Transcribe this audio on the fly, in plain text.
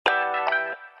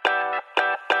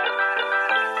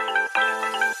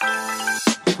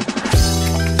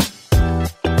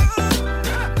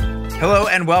Hello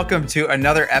and welcome to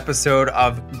another episode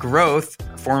of Growth,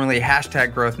 formerly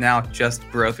hashtag Growth, now just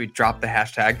Growth. We dropped the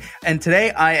hashtag. And today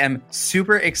I am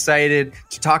super excited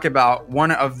to talk about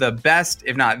one of the best,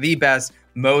 if not the best,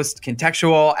 most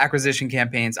contextual acquisition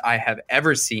campaigns I have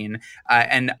ever seen.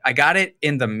 And I got it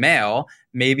in the mail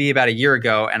maybe about a year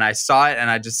ago, and I saw it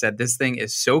and I just said, this thing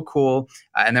is so cool.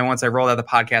 And then once I rolled out the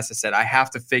podcast, I said, I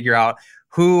have to figure out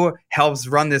who helps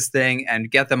run this thing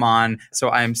and get them on. So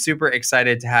I am super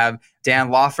excited to have Dan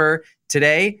Laufer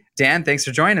today. Dan, thanks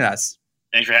for joining us.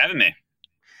 Thanks for having me.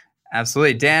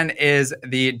 Absolutely. Dan is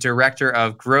the Director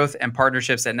of Growth and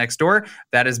Partnerships at Nextdoor.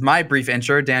 That is my brief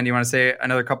intro. Dan, do you want to say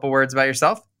another couple words about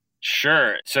yourself?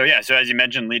 Sure. So as you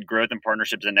mentioned, lead growth and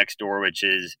partnerships at Nextdoor, which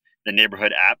is the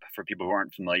neighborhood app for people who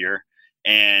aren't familiar.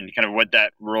 And kind of what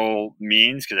that role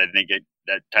means, because I think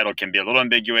that title can be a little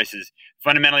ambiguous, is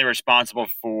fundamentally responsible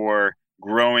for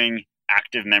growing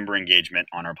active member engagement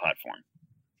on our platform.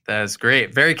 That is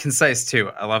great. Very concise too.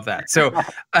 I love that. So,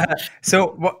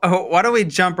 why don't we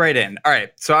jump right in? All right.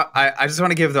 So I just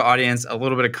want to give the audience a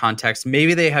little bit of context.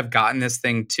 Maybe they have gotten this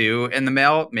thing too in the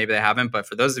mail. Maybe they haven't. But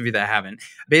for those of you that haven't,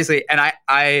 basically, and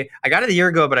I got it a year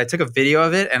ago, but I took a video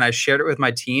of it and I shared it with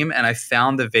my team. And I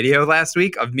found the video last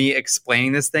week of me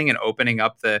explaining this thing and opening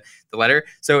up the letter.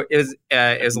 So it was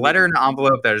a letter in an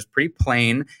envelope that is pretty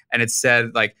plain, and it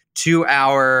said like, to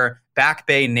our Back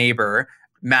Bay neighbor.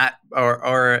 Matt,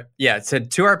 it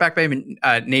said, to our Back Bay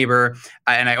neighbor,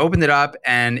 and I opened it up,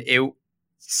 and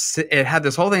it had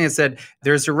this whole thing that said,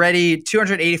 there's already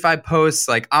 285 posts,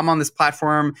 like I'm on this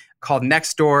platform called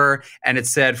Nextdoor, and it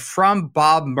said, from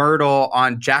Bob Myrtle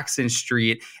on Jackson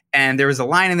Street, and there was a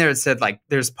line in there that said, like,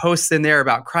 there's posts in there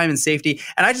about crime and safety,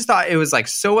 and I just thought it was like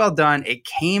so well done. It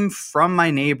came from my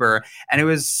neighbor, and it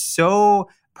was so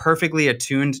perfectly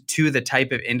attuned to the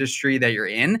type of industry that you're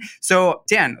in. So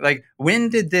Dan, like, when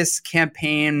did this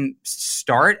campaign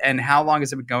start and how long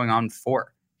has it been going on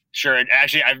for? Sure.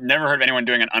 Actually, I've never heard of anyone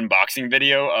doing an unboxing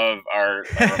video of our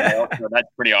mail, so that's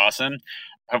pretty awesome.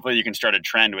 Hopefully you can start a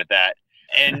trend with that.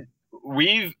 And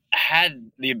we've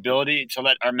had the ability to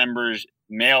let our members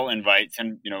mail invites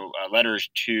and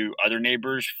letters to other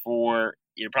neighbors for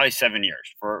probably 7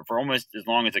 years, for almost as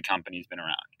long as the company's been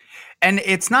around. And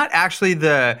it's not actually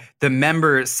the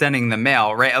member sending the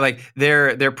mail, right? Like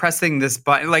they're pressing this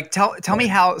button. Like tell me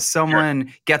how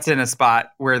someone gets in a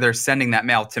spot where they're sending that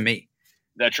mail to me.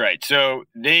 That's right. So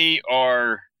they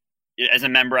are, as a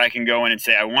member, I can go in and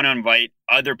say, I want to invite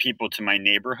other people to my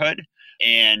neighborhood,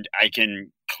 and I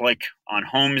can click on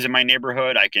homes in my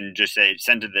neighborhood. I can just say,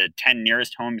 send to the 10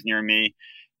 nearest homes near me.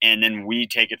 And then we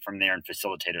take it from there and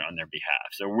facilitate it on their behalf.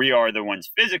 So we are the ones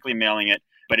physically mailing it,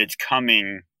 but it's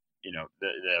coming,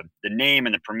 the name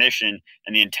and the permission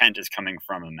and the intent is coming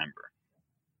from a member.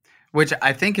 Which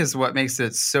I think is what makes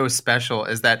it so special,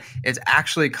 is that it's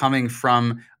actually coming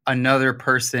from another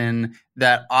person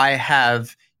that I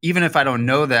have, even if I don't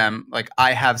know them, like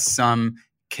I have some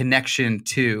connection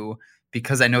to,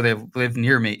 because I know they live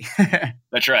near me.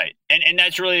 That's right. And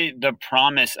that's really the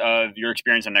promise of your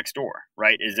experience on Nextdoor,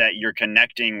 right? Is that you're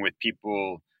connecting with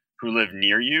people who live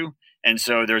near you. And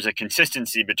so there's a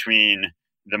consistency between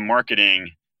the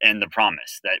marketing and the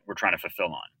promise that we're trying to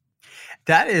fulfill on.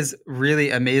 That is really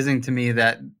amazing to me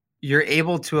that you're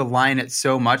able to align it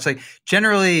so much. Like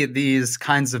generally these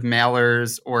kinds of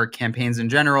mailers or campaigns in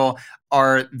general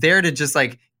are there to just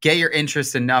like get your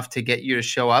interest enough to get you to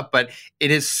show up, but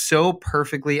it is so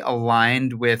perfectly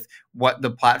aligned with what the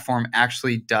platform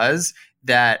actually does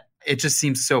that it just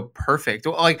seems so perfect.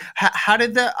 Like, how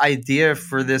did the idea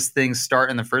for this thing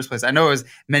start in the first place? I know it was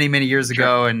many, many years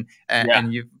ago, and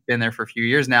you've been there for a few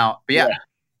years now, but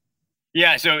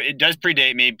Yeah, so it does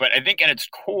predate me, but I think at its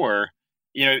core,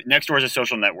 Nextdoor is a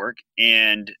social network,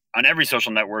 and on every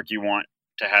social network, you want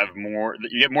to have more,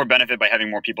 you get more benefit by having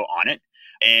more people on it.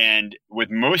 And with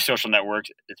most social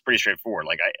networks, it's pretty straightforward.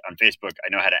 Like on Facebook, I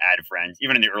know how to add friends.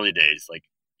 Even in the early days, like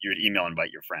you would email invite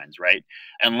your friends, right?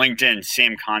 And LinkedIn,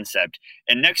 same concept.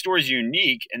 And Nextdoor is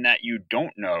unique in that you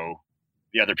don't know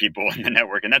the other people in the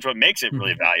network. And that's what makes it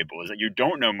really valuable, is that you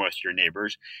don't know most of your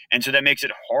neighbors. And so that makes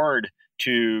it hard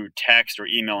to text or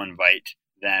email invite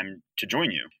them to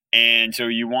join you. And so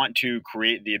you want to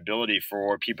create the ability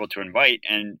for people to invite,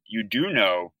 and you do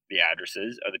know the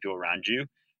addresses of the people around you.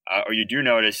 Or you do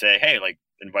know to say, hey, like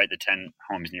invite the 10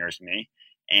 homes nearest me.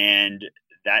 And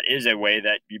that is a way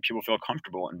that people feel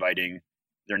comfortable inviting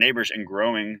their neighbors and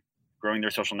growing their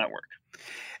social network.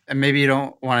 and maybe you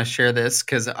don't want to share this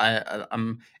because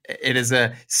I'm it is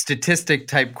a statistic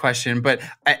type question, but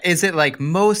is it like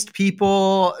most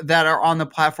people that are on the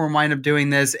platform wind up doing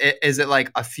this? Is it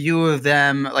like a few of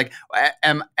them? Like,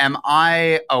 am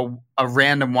I a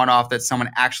random one off that someone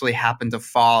actually happened to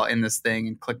fall in this thing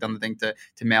and clicked on the thing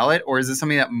to mail it, or is it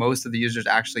something that most of the users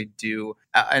actually do?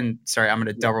 And sorry, I'm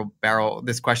going to double barrel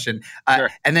this question. Sure.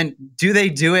 And then, do they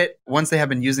do it once they have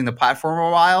been using the platform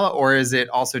a while, or is it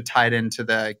also tied into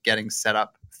the getting set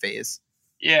up phase?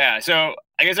 Yeah, so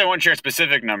I guess I won't share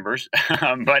specific numbers,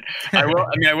 but I will.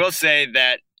 I mean, I will say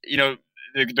that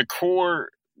the core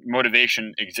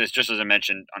motivation exists, just as I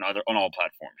mentioned, on all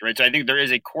platforms, right? So I think there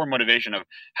is a core motivation of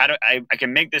how do I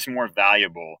can make this more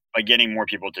valuable by getting more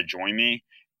people to join me,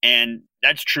 and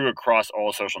that's true across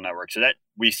all social networks. So that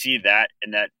we see that,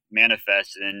 and that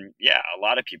manifests in a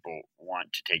lot of people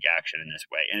want to take action in this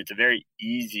way, and it's a very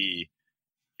easy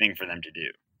thing for them to do.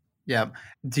 Yeah.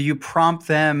 Do you prompt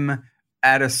them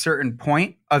at a certain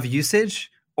point of usage,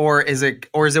 or is it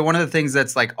one of the things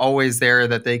that's like always there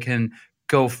that they can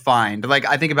go find? Like,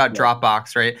 I think about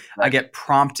Dropbox, right? I get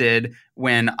prompted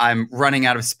when I'm running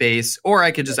out of space, or I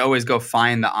could just always go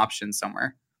find the option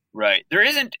somewhere. Right. There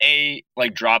isn't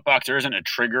like Dropbox, there isn't a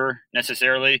trigger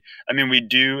necessarily. I mean, we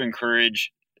do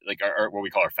encourage like our what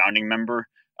we call our founding member.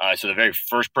 So the very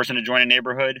first person to join a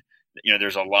neighborhood,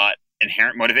 there's a lot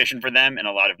inherent motivation for them and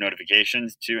a lot of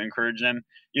notifications to encourage them.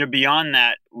 Beyond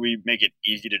that, we make it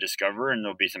easy to discover, and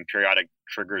there'll be some periodic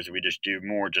triggers. We just do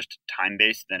more just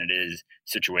time-based than it is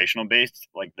situational based,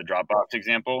 like the Dropbox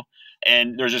example.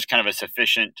 And there's just kind of a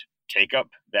sufficient take-up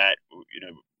that,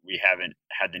 we haven't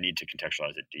had the need to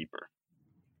contextualize it deeper.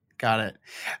 Got it.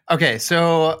 Okay,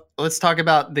 so let's talk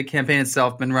about the campaign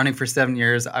itself. Been running for 7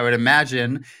 years. I would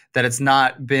imagine that it's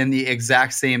not been the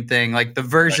exact same thing. Like the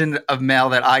version of mail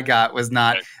that I got was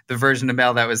not the version of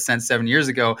mail that was sent 7 years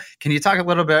ago. Can you talk a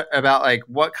little bit about like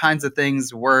what kinds of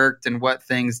things worked and what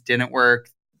things didn't work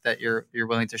that you're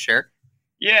willing to share?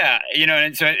 Yeah,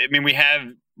 and so I mean, we have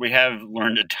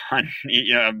learned a ton.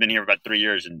 I've been here about 3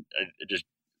 years, and I just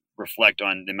reflect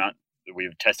on the amount of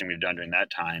testing we've done during that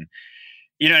time.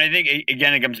 And I think,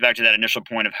 again, it comes back to that initial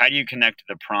point of how do you connect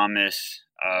the promise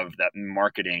of that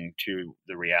marketing to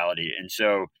the reality? And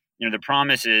so, the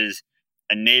promise is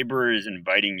a neighbor is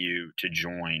inviting you to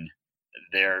join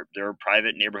their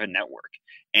private neighborhood network.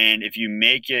 And if you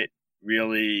make it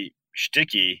really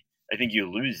sticky, I think you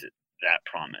lose that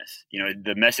promise.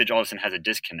 The message all of a sudden has a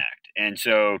disconnect. And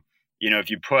so, if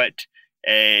you put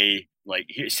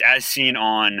as seen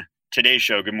on Today's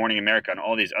Show, Good Morning America, and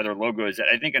all these other logos that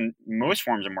I think in most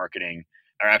forms of marketing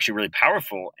are actually really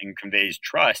powerful and conveys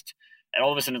trust. And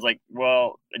all of a sudden it's like,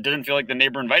 well, it doesn't feel like the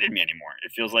neighbor invited me anymore.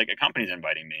 It feels like a company's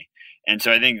inviting me. And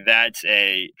so I think that's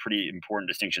a pretty important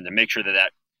distinction, to make sure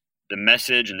that the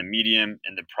message and the medium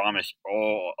and the promise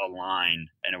all align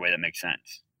in a way that makes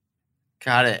sense.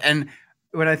 Got it. And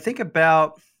when I think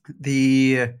about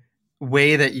the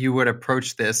way that you would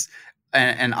approach this,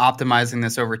 and optimizing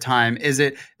this over time, is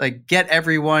it like get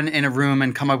everyone in a room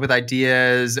and come up with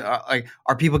ideas? Like,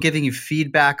 are people giving you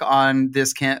feedback on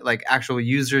this? Like actual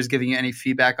users giving you any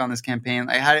feedback on this campaign?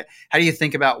 Like, how do you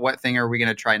think about what thing are we going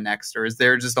to try next? Or is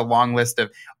there just a long list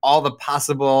of all the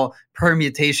possible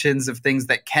permutations of things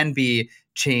that can be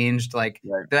changed, like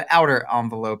the outer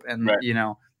envelope and,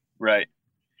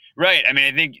 Right. I mean,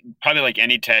 I think probably like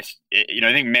any test,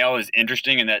 I think mail is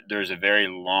interesting in that there's a very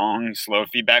long, slow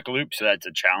feedback loop. So that's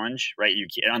a challenge, right?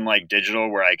 Unlike digital,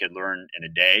 where I could learn in a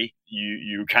day,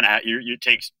 you kind of, it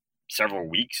takes several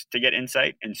weeks to get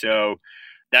insight. And so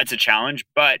that's a challenge,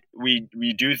 but we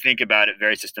do think about it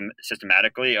very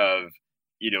systematically of,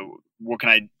 I'd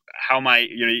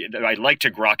like to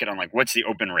grok it on like, what's the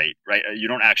open rate, right? You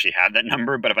don't actually have that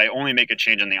number, but if I only make a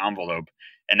change on the envelope,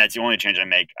 and that's the only change I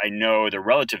make, I know the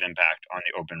relative impact on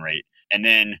the open rate. And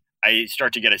then I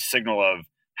start to get a signal of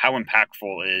how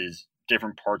impactful is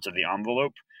different parts of the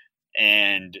envelope.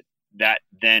 And that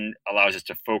then allows us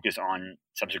to focus on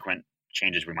subsequent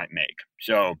changes we might make.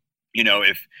 So,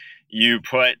 if you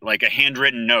put like a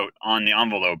handwritten note on the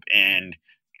envelope and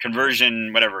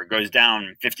conversion, whatever, goes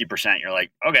down 50%, you're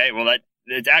like, okay, well,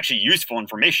 it's actually useful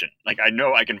information. Like I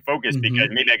know I can focus because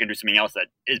maybe I can do something else that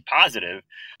is positive.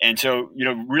 And so,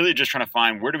 really just trying to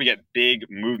find where do we get big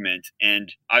movements,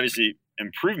 and obviously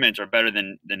improvements are better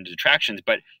than detractions,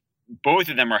 but both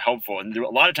of them are helpful. And a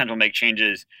lot of times we'll make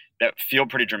changes that feel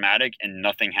pretty dramatic and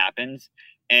nothing happens.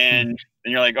 And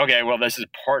then you're like, okay, well, this is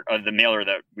part of the mailer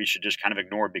that we should just kind of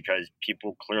ignore because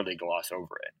people clearly gloss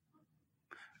over it.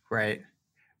 Right.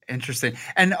 Interesting.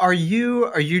 And are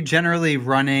you generally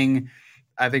running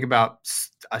I think about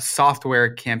a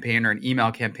software campaign or an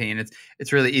email campaign,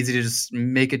 it's really easy to just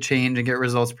make a change and get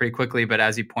results pretty quickly. But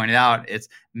as you pointed out, it's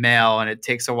mail and it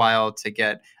takes a while to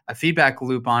get a feedback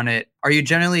loop on it. Are you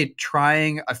generally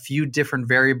trying a few different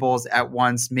variables at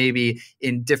once, maybe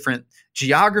in different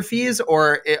geographies,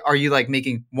 or are you like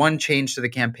making one change to the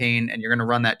campaign and you're going to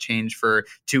run that change for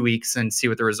 2 weeks and see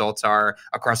what the results are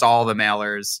across all the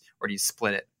mailers, or do you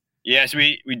split it? Yeah, so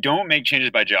we don't make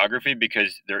changes by geography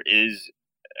because there is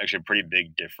actually a pretty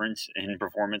big difference in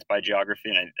performance by geography,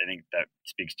 and I think that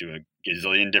speaks to a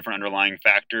gazillion different underlying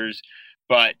factors.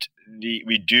 But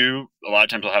we do a lot of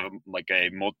times we'll have like a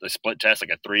split test, like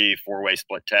a 3-4 way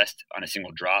split test on a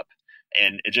single drop,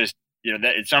 and it just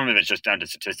some of it's just down to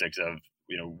statistics of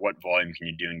what volume can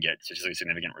you do and get statistically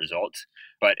significant results.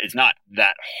 But it's not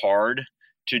that hard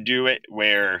to do it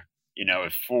where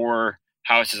if 4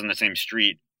 houses on the same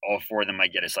street, all 4 of them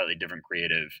might get a slightly different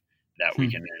creative that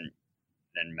we can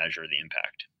then measure the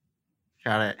impact.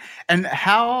 Got it. And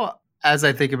how, as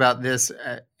I think about this,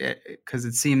 because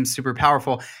it seems super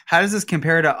powerful, how does this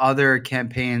compare to other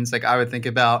campaigns? Like I would think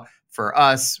about, for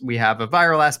us, we have a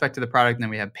viral aspect of the product, and then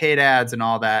we have paid ads and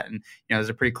all that. And there's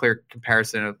a pretty clear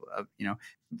comparison of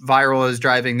viral is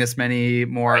driving this many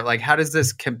more. Right. Like, how does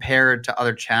this compare to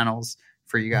other channels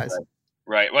for you guys?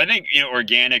 Right. Well, I think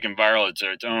organic and viral, it's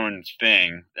its own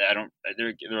thing. They're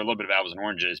a little bit of apples and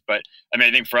oranges, but I mean,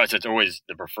 I think for us, it's always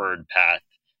the preferred path,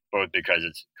 both because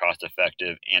it's cost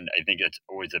effective, and I think it's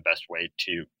always the best way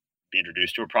to be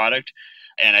introduced to a product.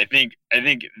 And I think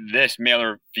this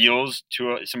mailer feels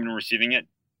to someone receiving it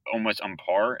almost on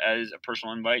par as a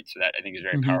personal invite, so that I think is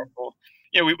very powerful.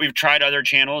 We've tried other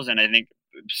channels, and I think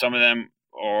some of them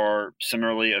are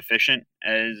similarly efficient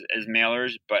as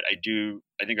mailers, but I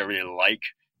think I really like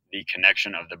the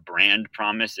connection of the brand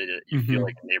promise that you feel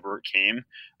like a neighbor came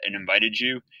and invited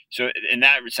you. So in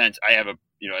that sense, I have an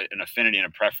affinity and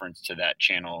a preference to that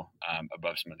channel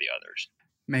above some of the others.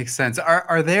 Makes sense.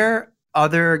 Are there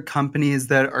other companies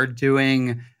that are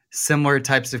doing similar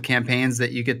types of campaigns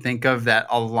that you could think of that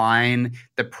align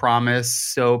the promise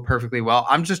so perfectly well?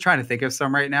 I'm just trying to think of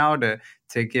some right now to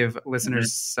give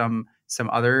listeners some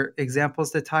other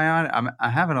examples to tie on.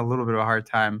 I'm having a little bit of a hard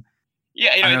time.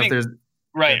 Yeah, I think there's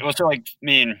right. Yeah. Well, so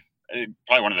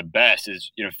probably one of the best is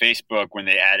Facebook when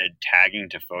they added tagging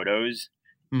to photos,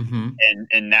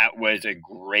 and that was a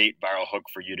great viral hook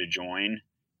for you to join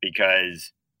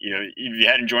because if you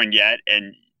hadn't joined yet,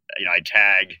 and I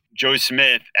tag Joe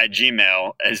Smith at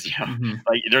Gmail as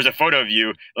like there's a photo of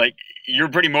you, like you're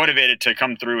pretty motivated to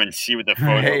come through and see what the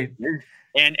photo is.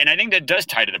 And I think that does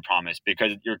tie to the promise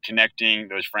because you're connecting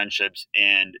those friendships,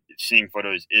 and seeing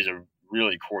photos is a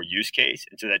really core use case.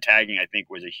 And so that tagging, I think,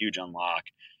 was a huge unlock.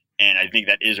 And I think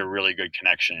that is a really good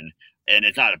connection. And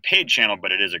it's not a paid channel,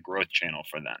 but it is a growth channel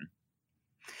for them.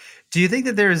 Do you think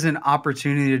that there's an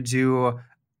opportunity to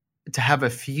have a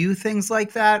few things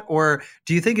like that? Or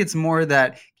do you think it's more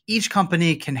that each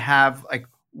company can have like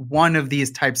one of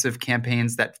these types of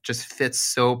campaigns that just fits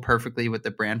so perfectly with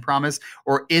the brand promise?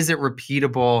 Or is it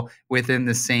repeatable within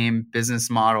the same business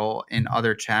model in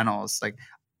other channels? Like,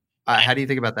 how do you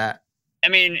think about that? I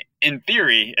mean, in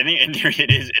theory,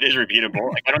 it is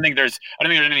repeatable. Like, I don't think there's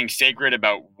anything sacred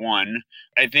about one.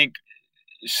 I think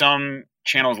some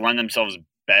channels lend themselves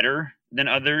better than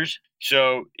others.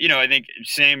 So, I think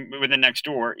same with the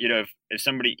Nextdoor, if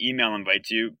somebody email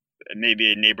invites you,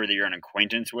 maybe a neighbor that you're an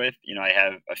acquaintance with, I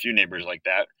have a few neighbors like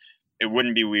that. It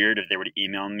wouldn't be weird if they were to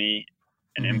email me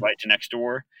an invite to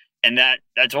Nextdoor. And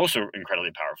that's also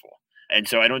incredibly powerful. And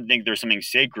so I don't think there's something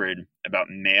sacred about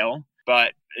mail,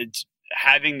 but it's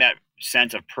having that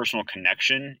sense of personal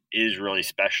connection is really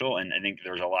special. And I think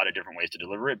there's a lot of different ways to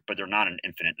deliver it, but there are not an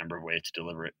infinite number of ways to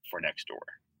deliver it for Nextdoor.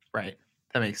 Right.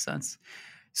 That makes sense.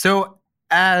 So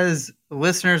as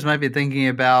listeners might be thinking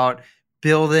about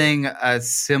building a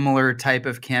similar type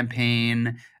of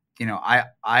campaign,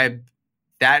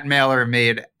 that mailer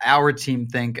made our team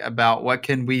think about what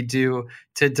can we do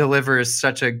to deliver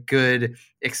such a good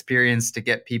experience to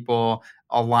get people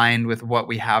aligned with what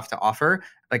we have to offer.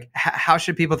 Like, how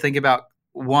should people think about,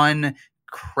 one,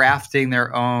 crafting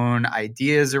their own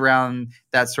ideas around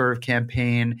that sort of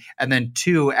campaign, and then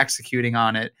 2, executing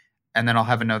on it? And then I'll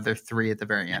have another 3 at the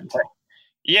very end.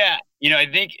 Yeah. I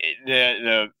think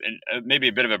the maybe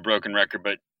a bit of a broken record,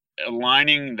 but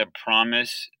aligning the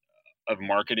promise of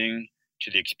marketing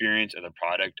to the experience of the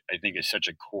product, I think, is such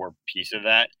a core piece of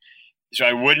that. So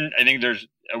I wouldn't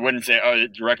say, oh,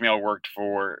 direct mail worked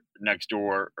for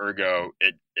Nextdoor, ergo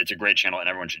it's a great channel and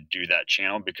everyone should do that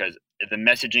channel, because if the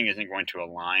messaging isn't going to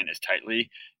align as tightly,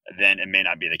 then it may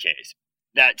not be the case.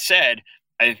 That said,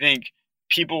 I think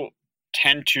people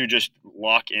tend to just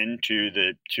lock into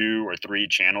the 2 or 3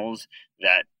 channels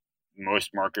that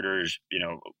most marketers,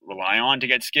 rely on to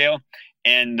get scale.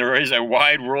 And there is a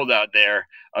wide world out there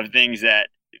of things that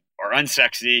are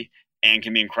unsexy and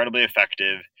can be incredibly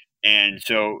effective. And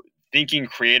so thinking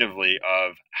creatively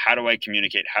of how do I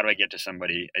communicate, how do I get to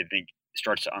somebody, I think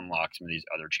starts to unlock some of these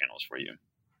other channels for you.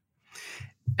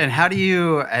 And how do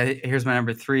you, here's my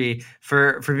number 3,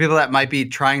 for people that might be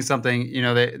trying something,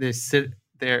 they sit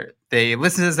there, they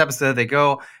listen to this episode, they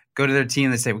go to their team,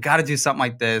 they say, we got to do something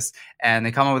like this. And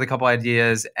they come up with a couple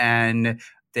ideas, and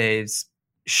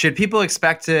should people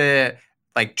expect to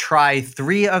like try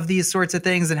 3 of these sorts of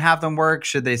things and have them work?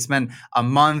 Should they spend a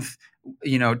month,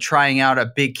 trying out a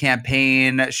big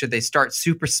campaign? Should they start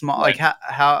super small? Right. Like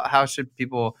how should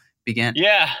people begin?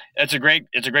 Yeah, it's a great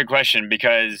question,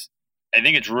 because I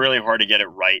think it's really hard to get it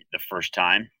right the first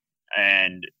time.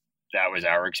 And that was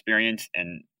our experience.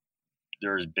 And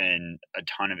there's been a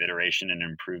ton of iteration and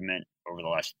improvement over the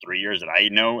last 3 years that I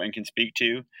know and can speak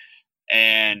to.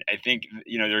 And I think,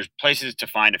 there's places to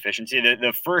find efficiency.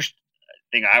 The first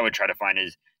thing I would try to find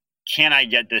is, can I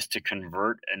get this to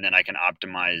convert, and then I can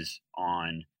optimize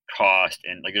on cost?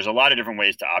 And like, there's a lot of different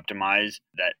ways to optimize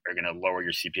that are going to lower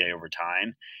your CPA over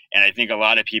time. And I think a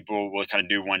lot of people will kind of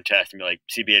do one test and be like,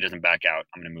 CPA doesn't back out,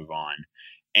 I'm going to move on.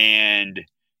 And,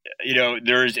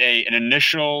 there's an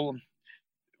initial,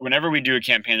 whenever we do a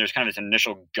campaign, there's kind of this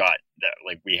initial gut that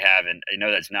like we have. And I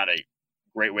know that's not a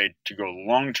great way to go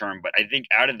long-term, but I think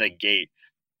out of the gate,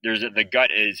 the gut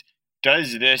is,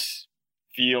 does this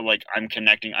feel like I'm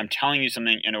connecting? I'm telling you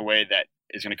something in a way that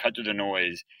is going to cut through the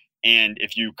noise. And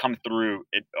if you come through,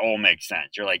 it all makes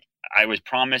sense. You're like, I was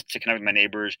promised to connect with my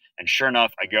neighbors, and sure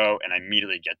enough, I go and I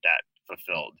immediately get that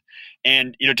fulfilled.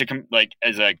 And,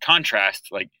 as a contrast,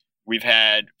 like we've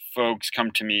had folks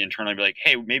come to me internally and be like,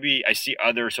 hey, maybe I see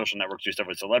other social networks do stuff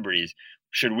with celebrities.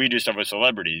 Should we do stuff with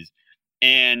celebrities?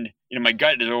 And, my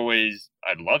gut is always,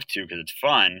 I'd love to, because it's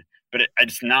fun, but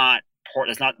it's not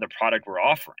the product we're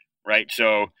offering. Right.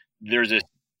 So there's a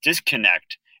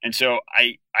disconnect. And so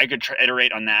I could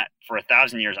iterate on that for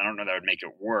 1,000 years. I don't know that would make it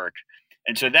work.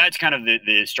 And so that's kind of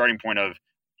the starting point of,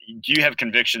 do you have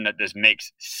conviction that this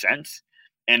makes sense?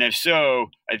 And if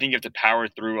so, I think you have to power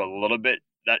through a little bit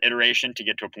that iteration to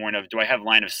get to a point of, do I have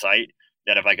line of sight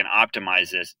that if I can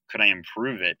optimize this, could I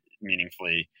improve it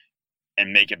meaningfully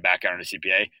and make it back out on the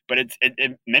CPA? But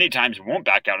it many times won't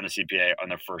back out on the CPA on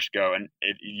the first go. And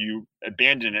if you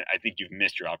abandon it, I think you've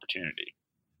missed your opportunity.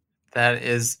 That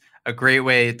is a great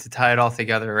way to tie it all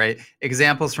together, right?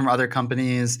 Examples from other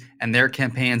companies and their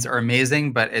campaigns are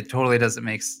amazing, but it totally doesn't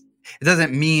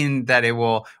mean that it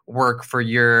will work for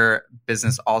your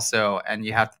business also. And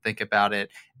you have to think about it,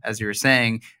 as you were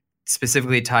saying,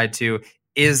 specifically tied to,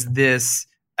 is this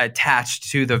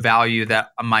attached to the value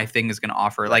that my thing is going to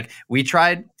offer? Like, we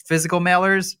tried physical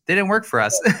mailers, they didn't work for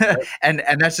us. and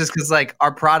that's just because like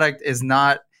our product is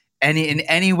not in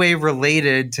any way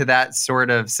related to that sort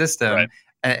of system. Right.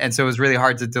 And so it was really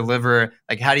hard to deliver.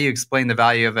 Like, how do you explain the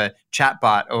value of a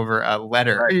chatbot over a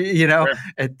letter? Right. Sure.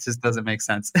 It just doesn't make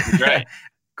sense. Right.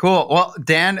 Cool. Well,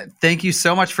 Dan, thank you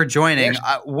so much for joining.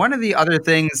 One of the other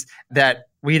things that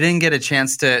we didn't get a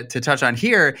chance to touch on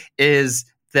here is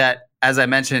that, as I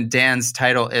mentioned, Dan's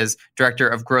title is Director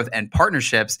of Growth and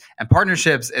Partnerships. And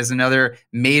partnerships is another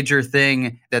major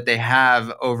thing that they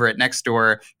have over at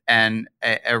Nextdoor, and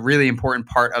a really important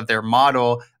part of their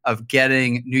model of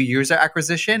getting new user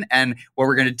acquisition. And what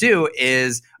we're going to do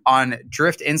is on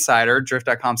Drift Insider,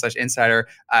 drift.com/insider,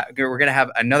 we're going to have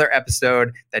another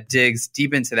episode that digs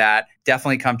deep into that.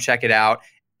 Definitely come check it out.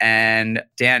 And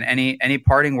Dan, any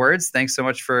parting words? Thanks so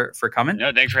much for coming.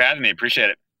 No, thanks for having me.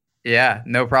 Appreciate it. Yeah,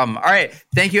 no problem. All right.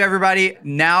 Thank you, everybody.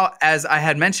 Now, as I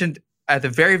had mentioned at the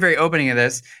very, very opening of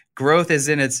this, Growth is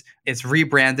in it's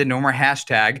rebranded, no more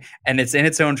hashtag, and it's in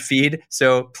its own feed.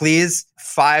 So please,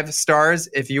 5 stars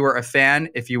if you were a fan.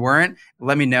 If you weren't,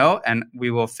 let me know, and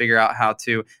we will figure out how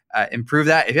to improve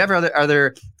that. If you have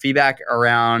other feedback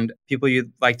around people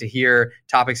you'd like to hear,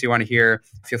 topics you want to hear,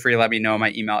 feel free to let me know.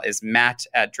 My email is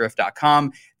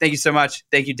matt@drift.com. Thank you so much.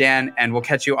 Thank you, Dan, and we'll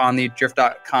catch you on the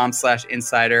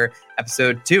drift.com/insider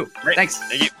episode 2. Great. Thanks.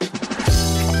 Thank you.